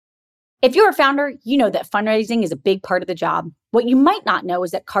If you're a founder, you know that fundraising is a big part of the job. What you might not know is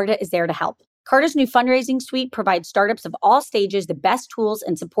that Carta is there to help. Carta's new fundraising suite provides startups of all stages the best tools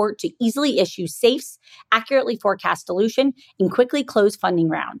and support to easily issue safes, accurately forecast dilution, and quickly close funding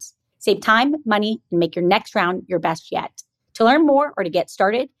rounds. Save time, money, and make your next round your best yet. To learn more or to get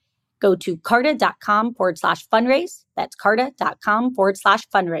started, go to carta.com/fundraise. That's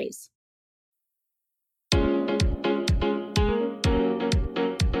carta.com/fundraise.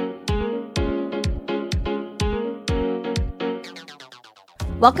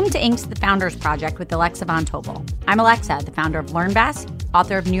 Welcome to Inc.'s The Founders Project with Alexa Von Tobel. I'm Alexa, the founder of LearnVest,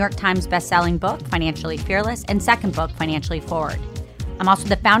 author of New York Times bestselling book, Financially Fearless, and second book, Financially Forward. I'm also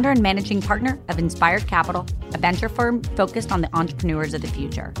the founder and managing partner of Inspired Capital, a venture firm focused on the entrepreneurs of the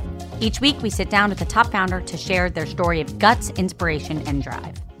future. Each week, we sit down with the top founder to share their story of guts, inspiration, and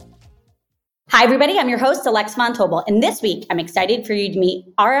drive. Hi, everybody. I'm your host, Alexa Von Tobel. And this week, I'm excited for you to meet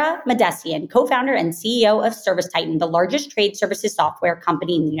Ara Madessian, co-founder and CEO of ServiceTitan, the largest trade services software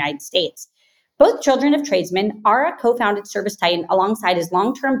company in the United States. Both children of tradesmen, Ara co-founded ServiceTitan alongside his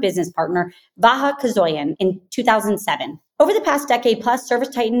long-term business partner, Vaha Kazoyan, in 2007. Over the past decade plus,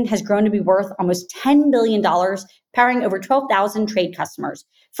 ServiceTitan has grown to be worth almost $10 billion, powering over 12,000 trade customers.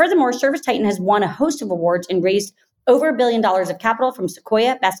 Furthermore, ServiceTitan has won a host of awards and raised over $1 billion of capital from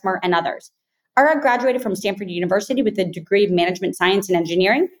Sequoia, Bessemer, and others. Ara graduated from Stanford University with a degree of management science and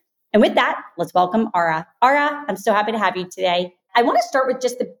engineering. And with that, let's welcome Ara. Ara, I'm so happy to have you today. I want to start with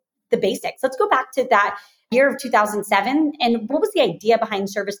just the basics. Let's go back to that year of 2007. And what was the idea behind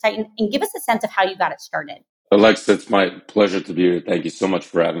ServiceTitan? And give us a sense of how you got it started. Alexa, it's my pleasure to be here. Thank you so much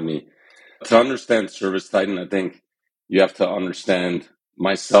for having me. To understand ServiceTitan, I think you have to understand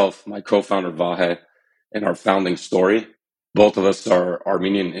myself, my co-founder Vahe, and our founding story. Both of us are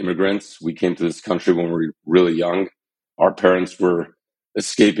Armenian immigrants. We came to this country when we were really young. Our parents were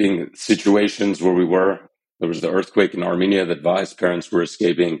escaping situations where we were. There was the earthquake in Armenia that Vahe's parents were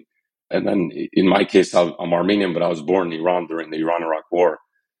escaping. And then in my case, I'm Armenian, but I was born in Iran during the Iran-Iraq War.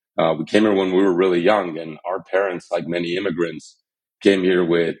 We came here when we were really young, and our parents, like many immigrants, came here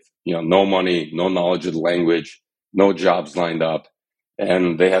with no money, no knowledge of the language, no jobs lined up,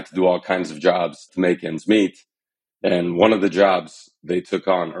 and they had to do all kinds of jobs to make ends meet. And one of the jobs they took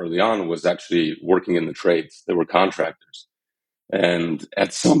on early on was actually working in the trades. They were contractors. And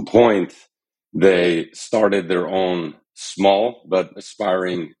at some point, they started their own small but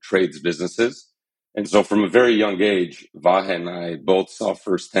aspiring trades businesses. And so from a very young age, Vahe and I both saw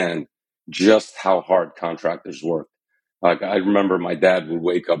firsthand just how hard contractors work. Like I remember my dad would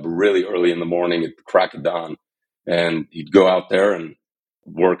wake up really early in the morning at the crack of dawn, and he'd go out there and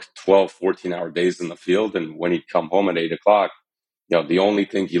work 12, 14-hour days in the field. And when he'd come home at 8 o'clock, the only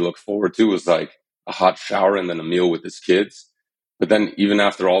thing he looked forward to was like a hot shower and then a meal with his kids. But then even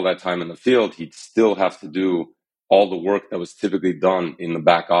after all that time in the field, he'd still have to do all the work that was typically done in the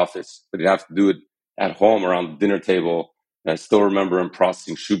back office, but he'd have to do it at home around the dinner table. And I still remember him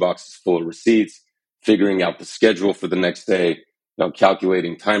processing shoeboxes full of receipts, figuring out the schedule for the next day,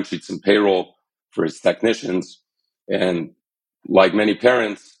 calculating timesheets and payroll for his technicians. And like many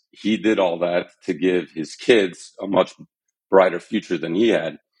parents, he did all that to give his kids a much brighter future than he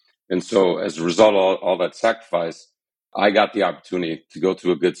had. And so as a result of all that sacrifice, I got the opportunity to go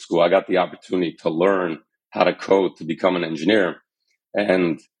to a good school. I got the opportunity to learn how to code, to become an engineer.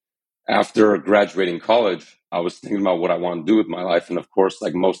 And after graduating college, I was thinking about what I want to do with my life. And of course,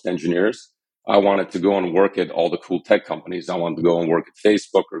 like most engineers, I wanted to go and work at all the cool tech companies. I wanted to go and work at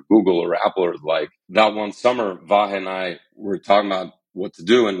Facebook or Google or Apple or like that. One summer, Vahe and I were talking about what to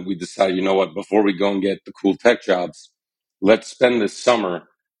do. And we decided, you know what, before we go and get the cool tech jobs, let's spend this summer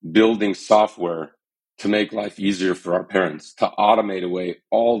building software to make life easier for our parents, to automate away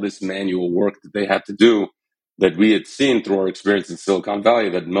all this manual work that they had to do that we had seen through our experience in Silicon Valley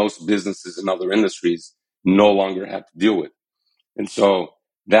that most businesses in other industries no longer had to deal with. And so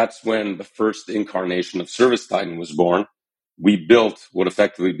that's when the first incarnation of ServiceTitan was born. We built what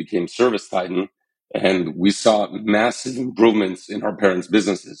effectively became ServiceTitan, and we saw massive improvements in our parents'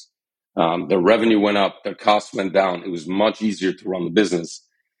 businesses. Their revenue went up, their costs went down. It was much easier to run the business.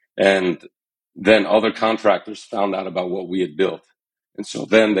 And then other contractors found out about what we had built. And so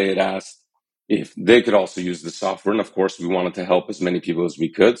then they had asked if they could also use the software. And of course, we wanted to help as many people as we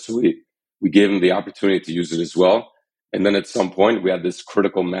could. So we gave them the opportunity to use it as well. And then at some point, we had this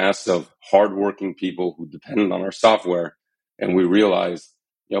critical mass of hardworking people who depended on our software. And we realized,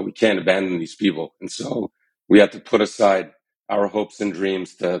 we can't abandon these people. And so we had to put aside our hopes and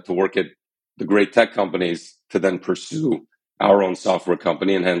dreams to work at the great tech companies to then pursue our own software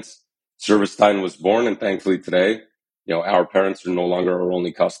company. And hence, ServiceTitan was born. And thankfully today, our parents are no longer our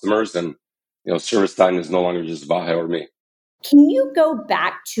only customers, and ServiceTitan is no longer just Vahe or me. Can you go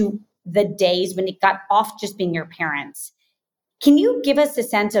back to the days when it got off just being your parents? Can you give us a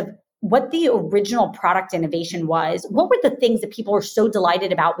sense of what the original product innovation was? What were the things that people were so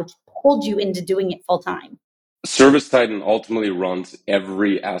delighted about, which pulled you into doing it full time? ServiceTitan ultimately runs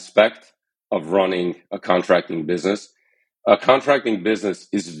every aspect of running a contracting business. A contracting business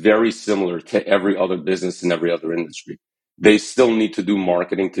is very similar to every other business in every other industry. They still need to do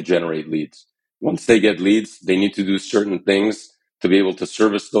marketing to generate leads. Once they get leads, they need to do certain things to be able to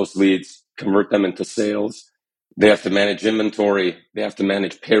service those leads, convert them into sales. They have to manage inventory. They have to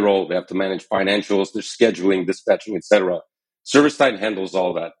manage payroll. They have to manage financials, their scheduling, dispatching, etc. ServiceTitan handles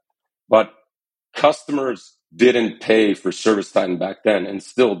all that. But customers didn't pay for ServiceTitan back then and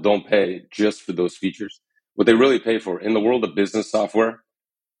still don't pay just for those features. What they really pay for in the world of business software,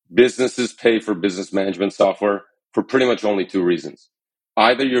 businesses pay for business management software for pretty much only two reasons.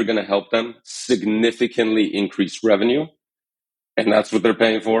 Either you're going to help them significantly increase revenue, and that's what they're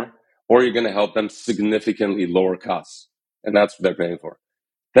paying for, or you're going to help them significantly lower costs, and that's what they're paying for.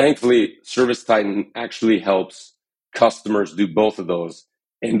 Thankfully, ServiceTitan actually helps customers do both of those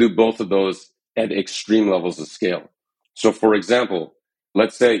and do both of those at extreme levels of scale. So, for example,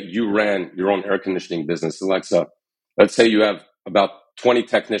 let's say you ran your own air conditioning business, Alexa. Let's say you have about 20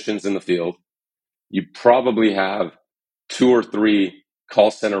 technicians in the field. You probably have 2 or 3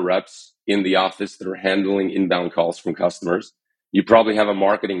 call center reps in the office that are handling inbound calls from customers. You probably have a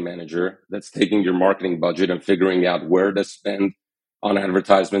marketing manager that's taking your marketing budget and figuring out where to spend on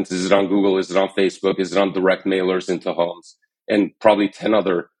advertisements. Is it on Google? Is it on Facebook? Is it on direct mailers into homes? And probably 10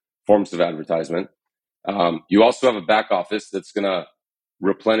 other forms of advertisement. You also have a back office that's going to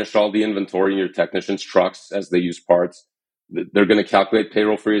replenish all the inventory in your technicians' trucks as they use parts. They're going to calculate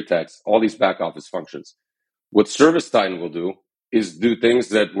payroll for your techs, all these back office functions. What ServiceTitan will do is do things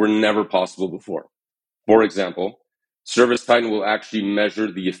that were never possible before. For example, ServiceTitan will actually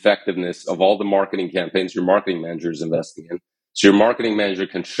measure the effectiveness of all the marketing campaigns your marketing manager is investing in. So your marketing manager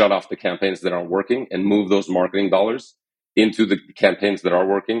can shut off the campaigns that aren't working and move those marketing dollars into the campaigns that are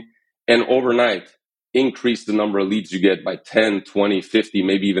working. And overnight, increase the number of leads you get by 10, 20, 50,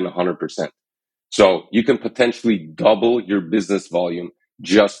 maybe even 100%. So you can potentially double your business volume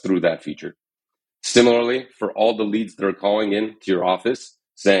just through that feature. Similarly, for all the leads that are calling in to your office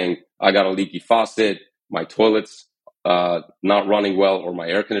saying, I got a leaky faucet, my toilet's not running well, or my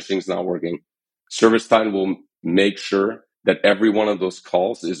air conditioning's not working, ServiceTitan will make sure that every one of those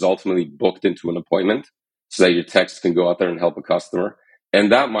calls is ultimately booked into an appointment so that your techs can go out there and help a customer.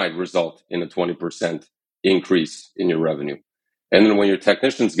 And that might result in a 20% increase in your revenue. And then when your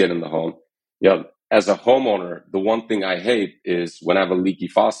technicians get in the home, as a homeowner, the one thing I hate is when I have a leaky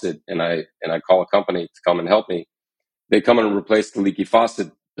faucet and I call a company to come and help me. They come and replace the leaky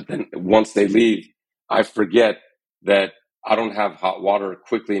faucet, but then once they leave, I forget that I don't have hot water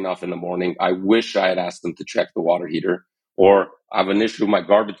quickly enough in the morning. I wish I had asked them to check the water heater, or I have an issue with my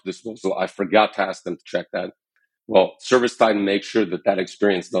garbage disposal. I forgot to ask them to check that. Well, ServiceTitan makes sure that that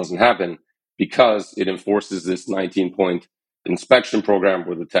experience doesn't happen because it enforces this 19-point inspection program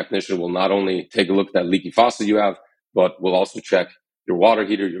where the technician will not only take a look at that leaky faucet you have, but will also check your water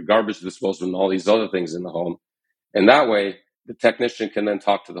heater, your garbage disposal, and all these other things in the home. And that way, the technician can then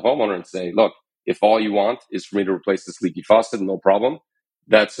talk to the homeowner and say, look, if all you want is for me to replace this leaky faucet, no problem.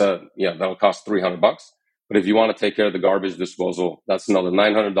 That'll cost $300. But if you want to take care of the garbage disposal, that's another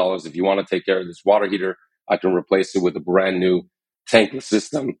 $900. If you want to take care of this water heater, I can replace it with a brand new tankless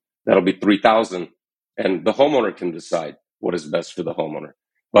system. That'll be $3,000. And the homeowner can decide what is best for the homeowner.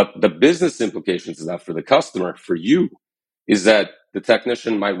 But the business implications of that for the customer, for you, is that the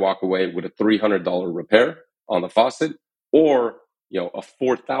technician might walk away with a $300 repair on the faucet, or a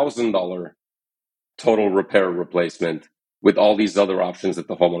 $4,000 total repair replacement with all these other options that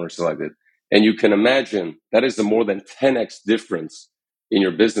the homeowner selected. And you can imagine that is a more than 10x difference in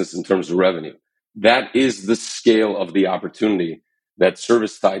your business in terms of revenue. That is the scale of the opportunity that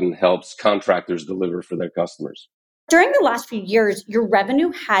ServiceTitan helps contractors deliver for their customers. During the last few years, your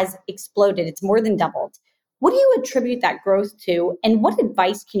revenue has exploded. It's more than doubled. What do you attribute that growth to? And what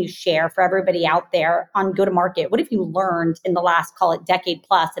advice can you share for everybody out there on go-to-market? What have you learned in the last, call it decade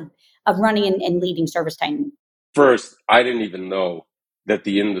plus, of running and leading ServiceTitan? First, I didn't even know that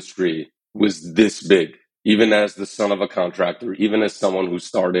the industry was this big, even as the son of a contractor, even as someone who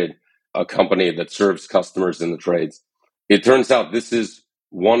started a company that serves customers in the trades. It turns out this is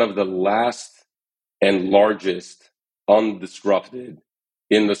one of the last and largest undisrupted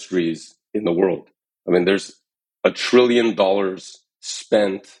industries in the world. I mean, there's $1 trillion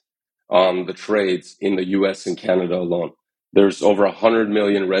spent on the trades in the US and Canada alone. There's over 100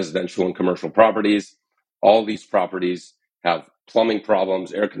 million residential and commercial properties. All these properties have plumbing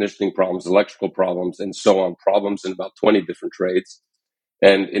problems, air conditioning problems, electrical problems, and so on, problems in about 20 different trades.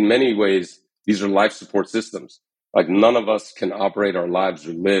 And in many ways, these are life support systems. Like none of us can operate our lives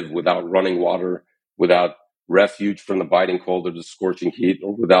or live without running water, without refuge from the biting cold or the scorching heat,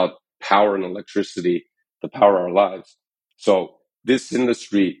 or without power and electricity to power our lives. So this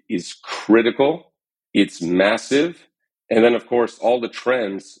industry is critical. It's massive. And then, of course, all the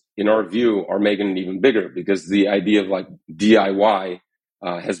trends, in our view, are making it even bigger because the idea of like DIY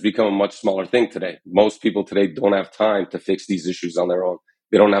has become a much smaller thing today. Most people today don't have time to fix these issues on their own.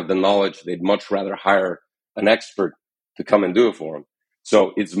 They don't have the knowledge. They'd much rather hire an expert to come and do it for them.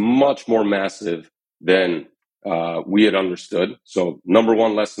 So it's much more massive than we had understood. So number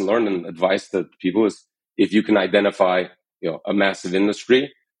one lesson learned and advice to people is if you can identify, a massive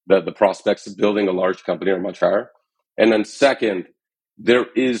industry, the prospects of building a large company are much higher. And then second, there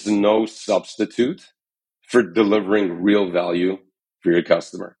is no substitute for delivering real value for your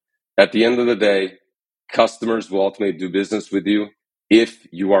customer. At the end of the day, customers will ultimately do business with you if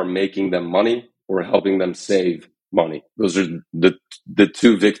you are making them money or helping them save money. Those are the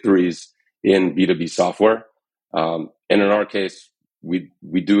two victories in B2B software. And in our case, we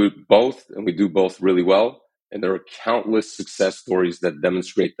do both, and we do both really well. And there are countless success stories that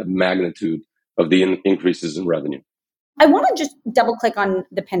demonstrate the magnitude of the increases in revenue. I want to just double click on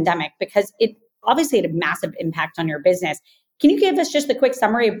the pandemic because it obviously had a massive impact on your business. Can you give us just a quick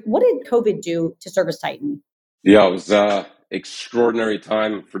summary of what did COVID do to ServiceTitan? Yeah, it was an extraordinary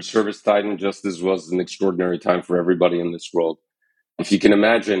time for ServiceTitan, just as was an extraordinary time for everybody in this world. If you can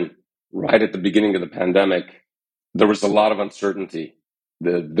imagine, right at the beginning of the pandemic, there was a lot of uncertainty.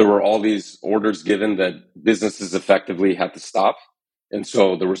 There were all these orders given that businesses effectively had to stop. And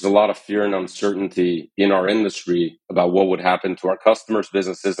so there was a lot of fear and uncertainty in our industry about what would happen to our customers'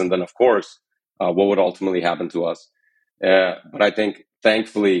 businesses. And then, of course, what would ultimately happen to us. But I think,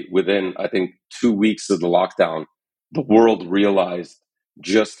 thankfully, within, 2 weeks of the lockdown, the world realized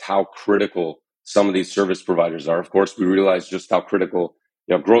just how critical some of these service providers are. Of course, we realized just how critical,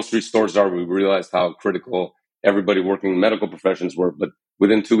 grocery stores are. We realized how critical everybody working in medical professions were. But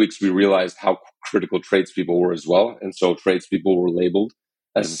within 2 weeks, we realized how critical tradespeople were as well. And so tradespeople were labeled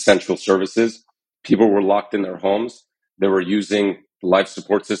as essential services. People were locked in their homes. They were using life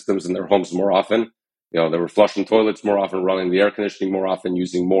support systems in their homes more often. They were flushing toilets more often, running the air conditioning more often,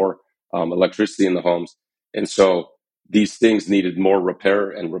 using more electricity in the homes. And so these things needed more repair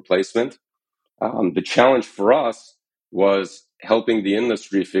and replacement. The challenge for us was helping the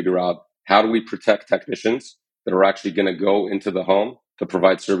industry figure out how do we protect technicians that are actually going to go into the home to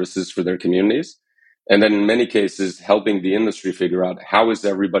provide services for their communities. And then in many cases, helping the industry figure out how is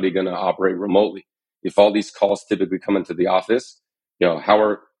everybody going to operate remotely. If all these calls typically come into the office, how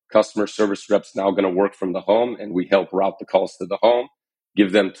are customer service reps now going to work from the home? And we help route the calls to the home,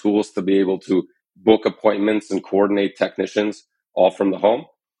 give them tools to be able to book appointments and coordinate technicians all from the home.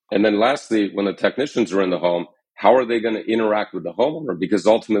 And then lastly, when the technicians are in the home, how are they going to interact with the homeowner? Because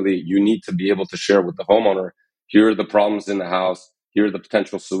ultimately, you need to be able to share with the homeowner, here are the problems in the house, here are the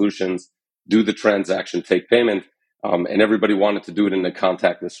potential solutions, do the transaction, take payment. And everybody wanted to do it in a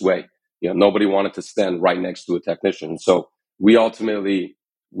contactless way. Nobody wanted to stand right next to a technician. So we ultimately,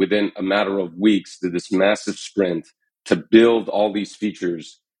 within a matter of weeks, did this massive sprint to build all these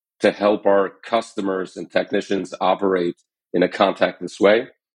features to help our customers and technicians operate in a contactless way.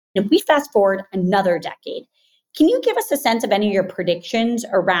 If we fast forward another decade, can you give us a sense of any of your predictions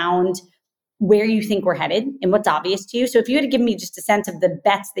around where you think we're headed and what's obvious to you? So if you had to give me just a sense of the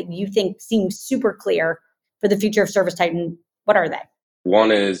bets that you think seem super clear for the future of ServiceTitan, what are they?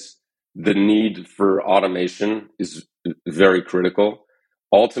 One is the need for automation is very critical.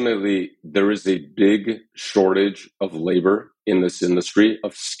 Ultimately, there is a big shortage of labor in this industry,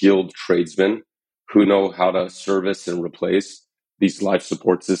 of skilled tradesmen who know how to service and replace these life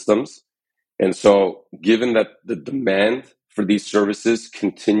support systems. And so, given that the demand for these services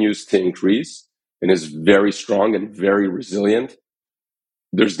continues to increase and is very strong and very resilient,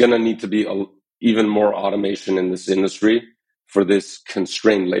 there's going to need to be even more automation in this industry for this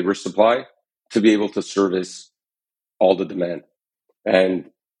constrained labor supply to be able to service all the demand. And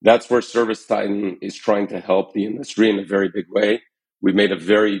that's where ServiceTitan is trying to help the industry in a very big way. We made a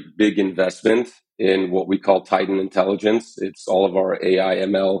very big investment in what we call Titan Intelligence. It's all of our AI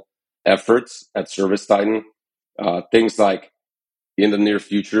ML efforts at ServiceTitan. Things like, in the near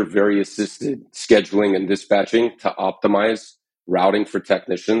future, very assisted scheduling and dispatching to optimize routing for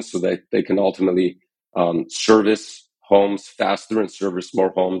technicians so that they can ultimately service homes faster and service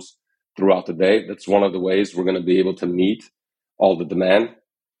more homes throughout the day. That's one of the ways we're going to be able to meet all the demand.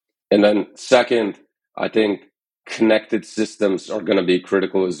 And then second, I think connected systems are going to be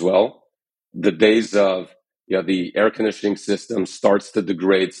critical as well. The days of the air conditioning system starts to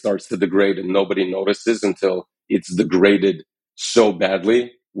degrade, and nobody notices until it's degraded so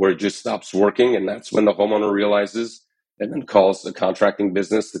badly where it just stops working. And that's when the homeowner realizes and then calls the contracting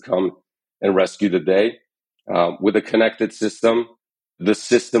business to come and rescue the day. With a connected system, the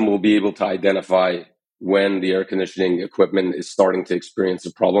system will be able to identify when the air conditioning equipment is starting to experience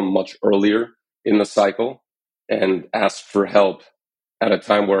a problem much earlier in the cycle and ask for help at a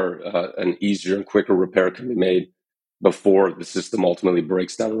time where an easier and quicker repair can be made before the system ultimately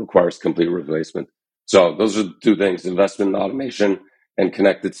breaks down and requires complete replacement. So those are the two things: investment in automation and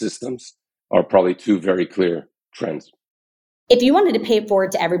connected systems are probably two very clear trends. If you wanted to pay it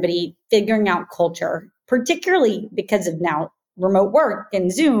forward to everybody, figuring out culture, particularly because of now remote work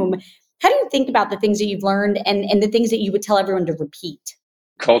and Zoom, how do you think about the things that you've learned and the things that you would tell everyone to repeat?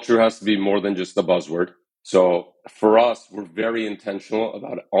 Culture has to be more than just a buzzword. So for us, we're very intentional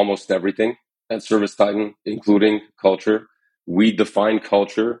about almost everything at ServiceTitan, including culture. We define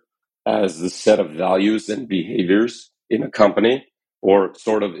culture as the set of values and behaviors in a company, or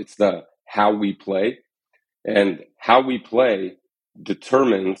sort of it's the how we play. And how we play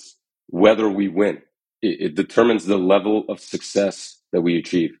determines whether we win. It determines the level of success that we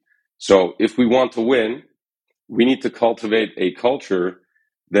achieve. So if we want to win, we need to cultivate a culture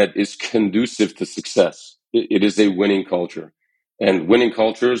that is conducive to success. It is a winning culture. And winning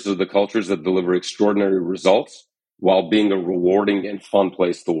cultures are the cultures that deliver extraordinary results while being a rewarding and fun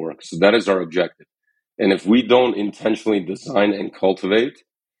place to work. So that is our objective. And if we don't intentionally design and cultivate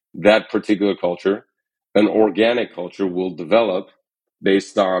that particular culture, an organic culture will develop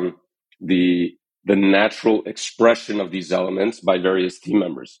based on the natural expression of these elements by various team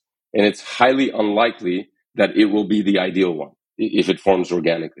members. And it's highly unlikely that it will be the ideal one if it forms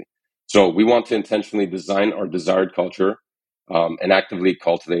organically. So we want to intentionally design our desired culture and actively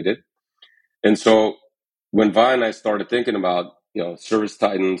cultivate it. And so when Vi and I started thinking about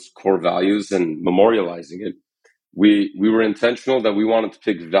ServiceTitan's core values and memorializing it, we were intentional that we wanted to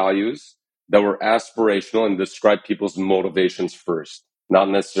pick values that were aspirational and describe people's motivations first, not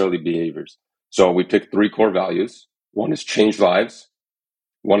necessarily behaviors. So we picked 3 core values. One is change lives,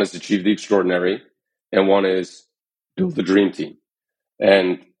 one is achieve the extraordinary, and one is build the dream team.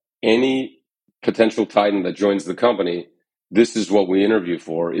 And any potential Titan that joins the company, this is what we interview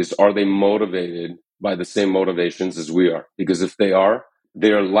for: is are they motivated by the same motivations as we are? Because if they are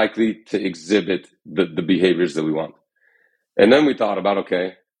likely to exhibit the behaviors that we want. And then we thought about,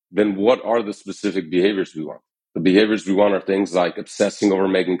 okay, then what are the specific behaviors we want? The behaviors we want are things like obsessing over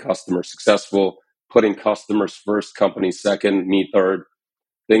making customers successful, putting customers first, company second, me third.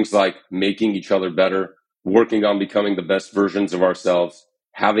 Things like making each other better, working on becoming the best versions of ourselves,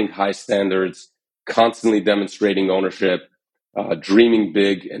 having high standards, constantly demonstrating ownership, dreaming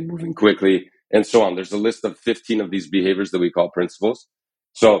big and moving quickly, and so on. There's a list of 15 of these behaviors that we call principles.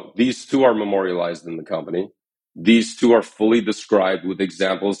 So these 2 are memorialized in the company. These 2 are fully described with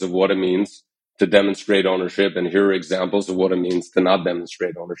examples of what it means to demonstrate ownership, and here are examples of what it means to not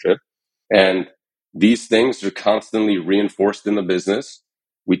demonstrate ownership. And these things are constantly reinforced in the business.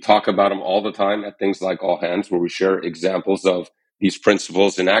 We talk about them all the time at things like All Hands, where we share examples of these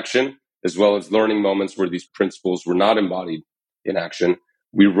principles in action, as well as learning moments where these principles were not embodied in action.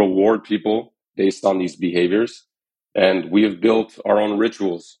 We reward people based on these behaviors, and we have built our own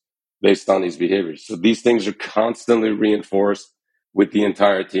rituals based on these behaviors. So these things are constantly reinforced with the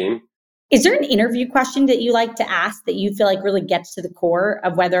entire team. Is there an interview question that you like to ask that you feel like really gets to the core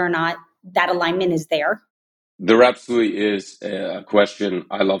of whether or not that alignment is there? There absolutely is a question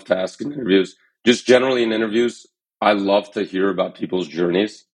I love to ask in interviews. Just generally in interviews, I love to hear about people's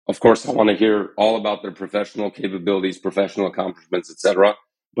journeys. Of course, I want to hear all about their professional capabilities, professional accomplishments, etc.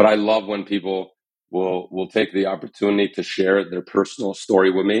 But I love when people will take the opportunity to share their personal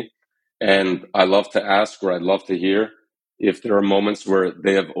story with me. And I love to ask, or I'd love to hear if there are moments where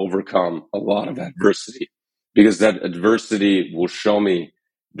they have overcome a lot of adversity, because that adversity will show me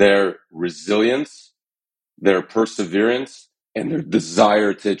their resilience, their perseverance, and their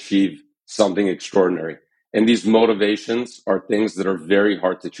desire to achieve something extraordinary. And these motivations are things that are very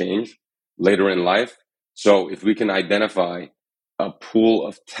hard to change later in life. So if we can identify a pool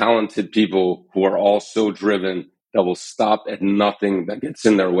of talented people who are all so driven that will stop at nothing that gets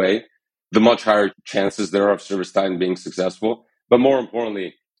in their way, the much higher chances there are of ServiceTitan being successful. But more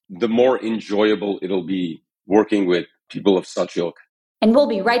importantly, the more enjoyable it'll be working with people of such ilk. And we'll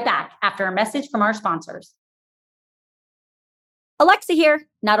be right back after a message from our sponsors. Alexa here.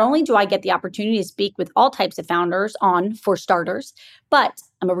 Not only do I get the opportunity to speak with all types of founders on For Starters, but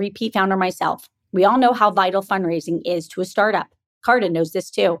I'm a repeat founder myself. We all know how vital fundraising is to a startup. Carta knows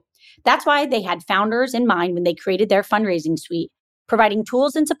this too. That's why they had founders in mind when they created their fundraising suite, providing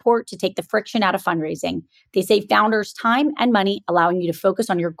tools and support to take the friction out of fundraising. They save founders time and money, allowing you to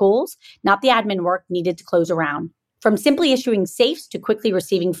focus on your goals, not the admin work needed to close a round. From simply issuing safes to quickly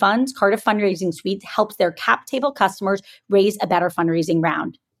receiving funds, Carta Fundraising Suite helps their cap table customers raise a better fundraising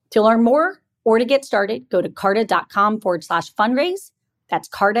round. To learn more or to get started, go to carta.com/fundraise. That's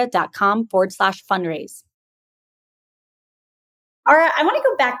carta.com/fundraise. All right, I want to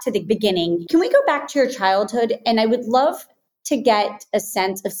go back to the beginning. Can we go back to your childhood? And I would love to get a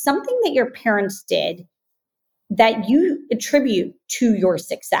sense of something that your parents did that you attribute to your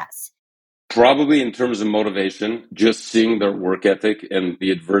success. Probably in terms of motivation, just seeing their work ethic and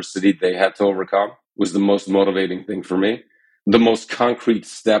the adversity they had to overcome was the most motivating thing for me. The most concrete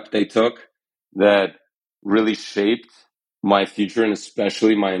step they took that really shaped my future and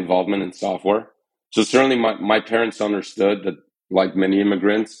especially my involvement in software. So certainly my parents understood that, like many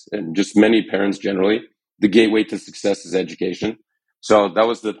immigrants and just many parents generally, the gateway to success is education. So that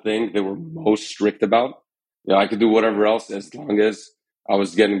was the thing they were most strict about. I could do whatever else as long as I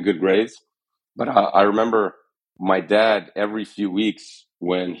was getting good grades. But I remember my dad every few weeks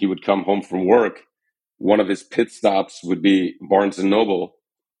when he would come home from work, one of his pit stops would be Barnes and Noble,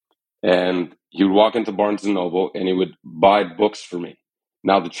 and he would walk into Barnes and Noble and he would buy books for me.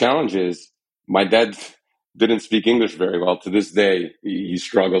 Now the challenge is my dad didn't speak English very well. To this day, he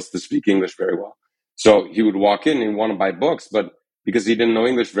struggles to speak English very well. So he would walk in and want to buy books, but because he didn't know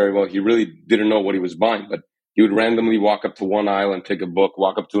English very well, he really didn't know what he was buying. But he would randomly walk up to one aisle and pick a book,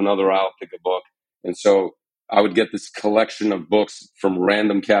 walk up to another aisle, pick a book. And so I would get this collection of books from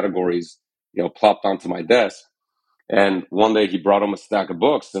random categories, plopped onto my desk. And one day he brought home a stack of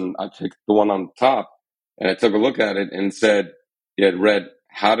books and I picked the one on top and I took a look at it and said, it read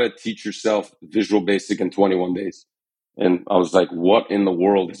How to Teach Yourself Visual Basic in 21 Days. And I was like, what in the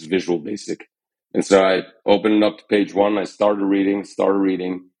world is Visual Basic? And so I opened it up to page one. I started reading.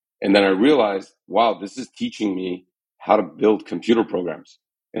 And then I realized, wow, this is teaching me how to build computer programs.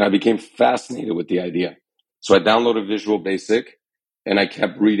 And I became fascinated with the idea. So I downloaded Visual Basic and I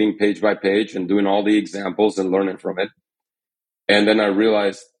kept reading page by page and doing all the examples and learning from it. And then I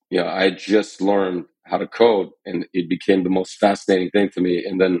realized, I just learned how to code and it became the most fascinating thing to me.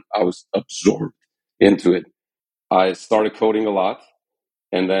 And then I was absorbed into it. I started coding a lot.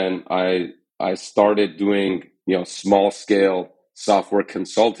 And then I started doing, small scale software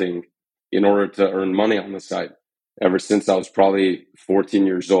consulting in order to earn money on the side. Ever since I was probably 14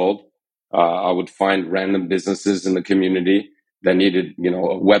 years old, I would find random businesses in the community that needed,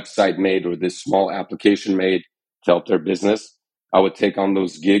 a website made or this small application made to help their business. I would take on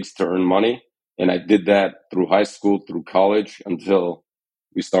those gigs to earn money. And I did that through high school, through college, until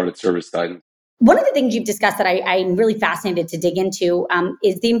we started ServiceTitan. One of the things you've discussed that I'm really fascinated to dig into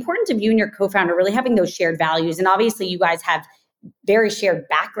is the importance of you and your co-founder really having those shared values. And obviously you guys have very shared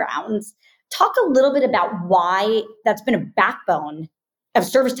backgrounds. Talk a little bit about why that's been a backbone of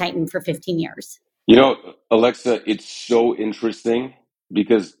ServiceTitan for 15 years. Alexa, it's so interesting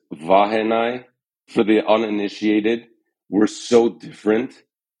because Vahe and I, for the uninitiated, we're so different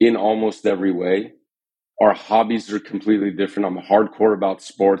in almost every way. Our hobbies are completely different. I'm hardcore about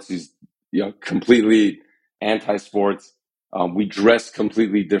sports. He's completely anti-sports. We dress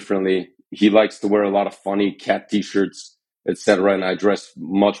completely differently. He likes to wear a lot of funny cat t-shirts, etc., and I dress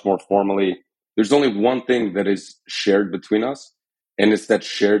much more formally. There's only one thing that is shared between us, and it's that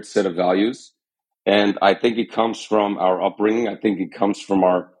shared set of values. And I think it comes from our upbringing. I think it comes from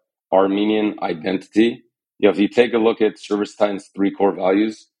our Armenian identity. If you take a look at ServiceTitan's 3 core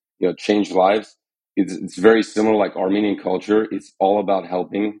values, change lives, it's very similar like Armenian culture. It's all about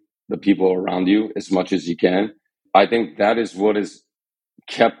helping the people around you as much as you can. I think that is what has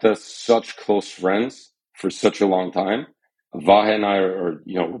kept us such close friends for such a long time. Vahe and I are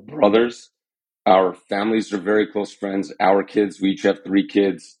brothers. Our families are very close friends. Our kids, we each have 3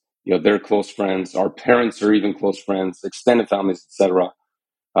 kids. They're close friends. Our parents are even close friends, extended families, etc.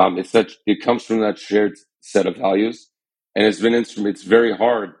 It comes from that shared set of values, and it's very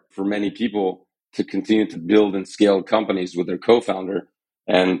hard for many people to continue to build and scale companies with their co-founder.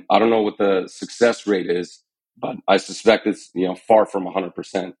 And I don't know what the success rate is, but I suspect it's far from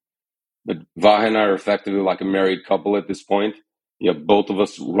 100%. But Vahe and I are effectively like a married couple at this point. Both of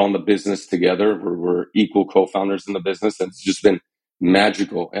us run the business together. We're equal co-founders in the business, and it's just been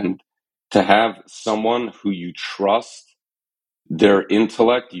magical. And to have someone who you trust their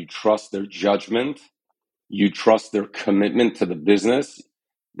intellect, you trust their judgment, you trust their commitment to the business,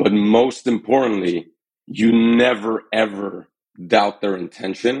 but most importantly, you never ever doubt their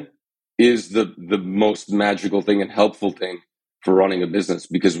intention is the most magical thing and helpful thing for running a business,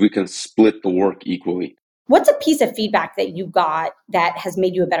 because we can split the work equally. What's a piece of feedback that you got that has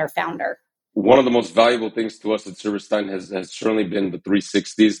made you a better founder? One of the most valuable things to us at ServiceTitan has certainly been the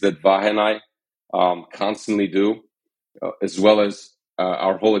 360s that Vahe and I constantly do, as well as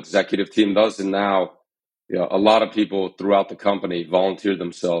our whole executive team does. And now, a lot of people throughout the company volunteer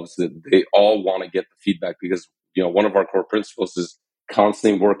themselves, that they all want to get the feedback, because one of our core principles is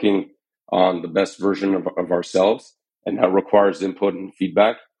constantly working on the best version of ourselves, and that requires input and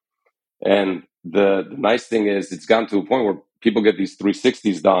feedback. And the nice thing is, it's gotten to a point where people get these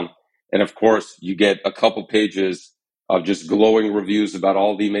 360s done, and of course you get a couple pages of just glowing reviews about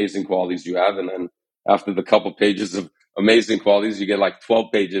all the amazing qualities you have, and then after the couple pages of amazing qualities, you get like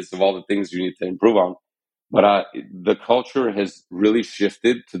 12 pages of all the things you need to improve on. But the culture has really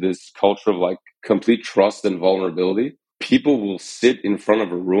shifted to this culture of like complete trust and vulnerability. People will sit in front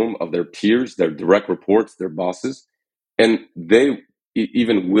of a room of their peers, their direct reports, their bosses, and they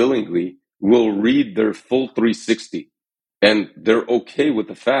even willingly will read their full 360. And they're okay with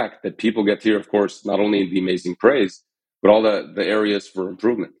the fact that people get to hear, of course, not only the amazing praise, but all the areas for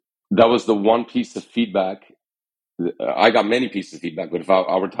improvement. That was the one piece of feedback. I got many pieces of feedback, but if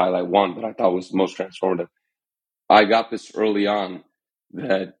I were to highlight one that I thought was most transformative, I got this early on,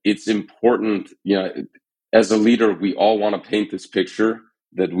 that it's important, as a leader, we all want to paint this picture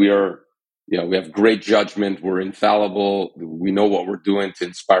that we are, we have great judgment, we're infallible, we know what we're doing to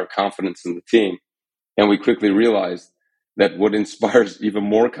inspire confidence in the team. And we quickly realized that what inspires even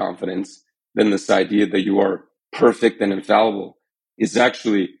more confidence than this idea that you are perfect and infallible is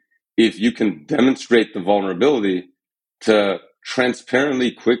actually if you can demonstrate the vulnerability to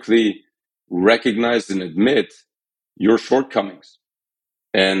transparently, quickly recognize and admit your shortcomings,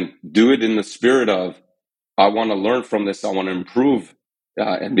 and do it in the spirit of, I want to learn from this, I want to improve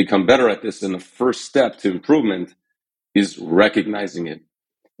and become better at this. And the first step to improvement is recognizing it.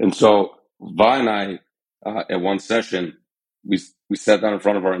 And so Vi and I, at one session, we sat down in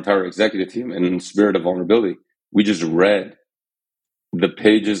front of our entire executive team, and in the spirit of vulnerability, we just read the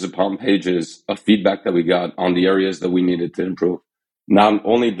pages upon pages of feedback that we got on the areas that we needed to improve. Not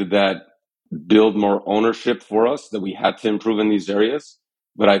only did that build more ownership for us that we had to improve in these areas,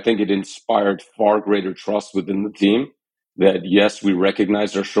 but I think it inspired far greater trust within the team that yes, we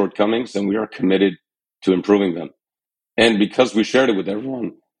recognize our shortcomings and we are committed to improving them. And because we shared it with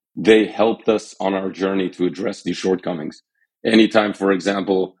everyone, they helped us on our journey to address these shortcomings. Anytime, for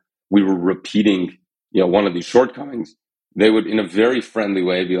example, we were repeating, one of these shortcomings, they would, in a very friendly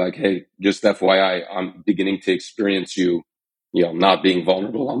way, be like, "Hey, just FYI, I'm beginning to experience you, not being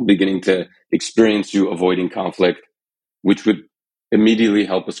vulnerable. I'm beginning to experience you avoiding conflict," which would immediately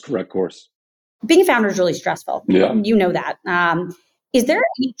help us correct course. Being a founder is really stressful. Yeah. You know that. Is there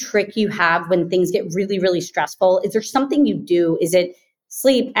any trick you have when things get really, really stressful? Is there something you do? Is it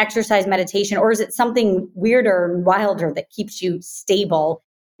sleep, exercise, meditation, or is it something weirder and wilder that keeps you stable?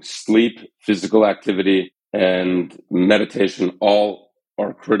 Sleep, physical activity, and meditation all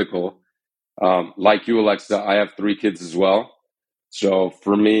are critical. Like you, Alexa, I have 3 kids as well. So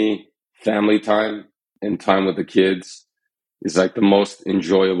for me, family time and time with the kids is like the most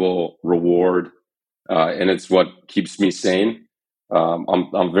enjoyable reward. And it's what keeps me sane.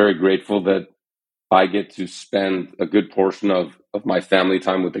 I'm very grateful that I get to spend a good portion of my family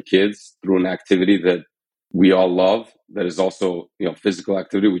time with the kids through an activity that we all love. That is also, physical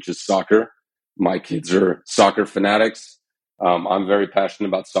activity, which is soccer. My kids are soccer fanatics. I'm very passionate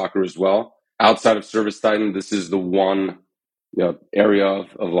about soccer as well. Outside of ServiceTitan, this is the one, area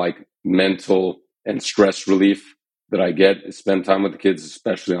of like mental and stress relief that I get, is spend time with the kids,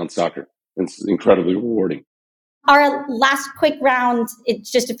 especially on soccer. It's incredibly rewarding. Our last quick round, it's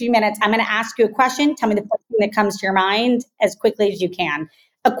just a few minutes. I'm going to ask you a question. Tell me the first thing that comes to your mind as quickly as you can.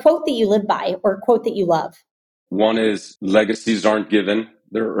 A quote that you live by or a quote that you love. One is, legacies aren't given,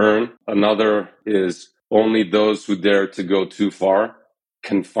 they're earned. Another is, only those who dare to go too far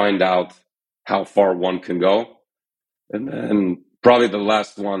can find out how far one can go. And then probably the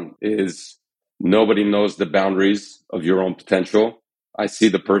last one is, nobody knows the boundaries of your own potential. I see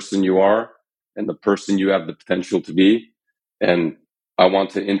the person you are and the person you have the potential to be. And I want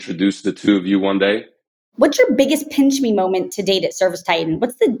to introduce the two of you one day. What's your biggest pinch me moment to date at ServiceTitan?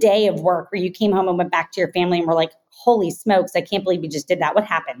 What's the day of work where you came home and went back to your family and were like, holy smokes, I can't believe you just did that. What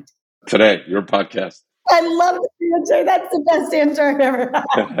happened? Today, your podcast. I love the answer. That's the best answer I've ever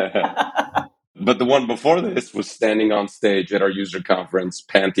had. But the one before this was standing on stage at our user conference,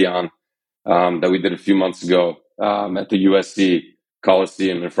 Pantheon, that we did a few months ago at the USC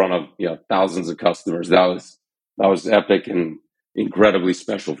Coliseum in front of thousands of customers. That was epic and incredibly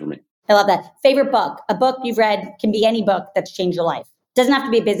special for me. I love that. Favorite book? A book you've read, can be any book that's changed your life. Doesn't have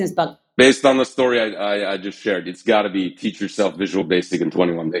to be a business book. Based on the story I just shared, it's got to be Teach Yourself Visual Basic in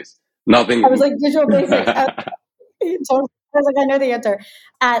 21 Days. Nothing. I was like, Visual Basic. I was like, I know the answer.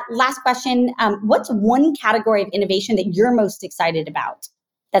 Last question. What's one category of innovation that you're most excited about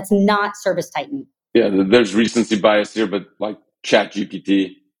that's not ServiceTitan? Yeah, there's recency bias here, but like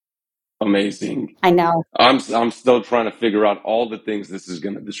ChatGPT, amazing. I know. I'm still trying to figure out all the things this is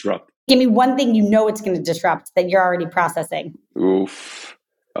going to disrupt. Give me one thing you know it's going to disrupt that you're already processing. Oof.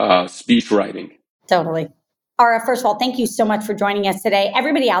 Speech writing. Totally. Ara, first of all, thank you so much for joining us today.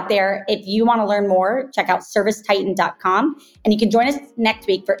 Everybody out there, if you want to learn more, check out servicetitan.com. And you can join us next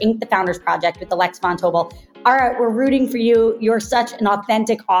week for Ink the Founders Project with Alexa Von Tobel. Ara, we're rooting for you. You're such an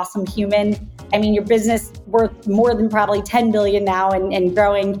authentic, awesome human. I mean, your business worth more than probably 10 billion now and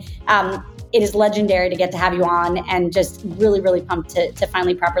growing. It is legendary to get to have you on, and just really, really pumped to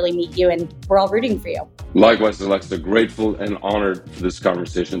finally properly meet you. And we're all rooting for you. Likewise, Alexa, grateful and honored for this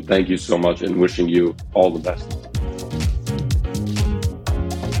conversation. Thank you so much, and wishing you all the best.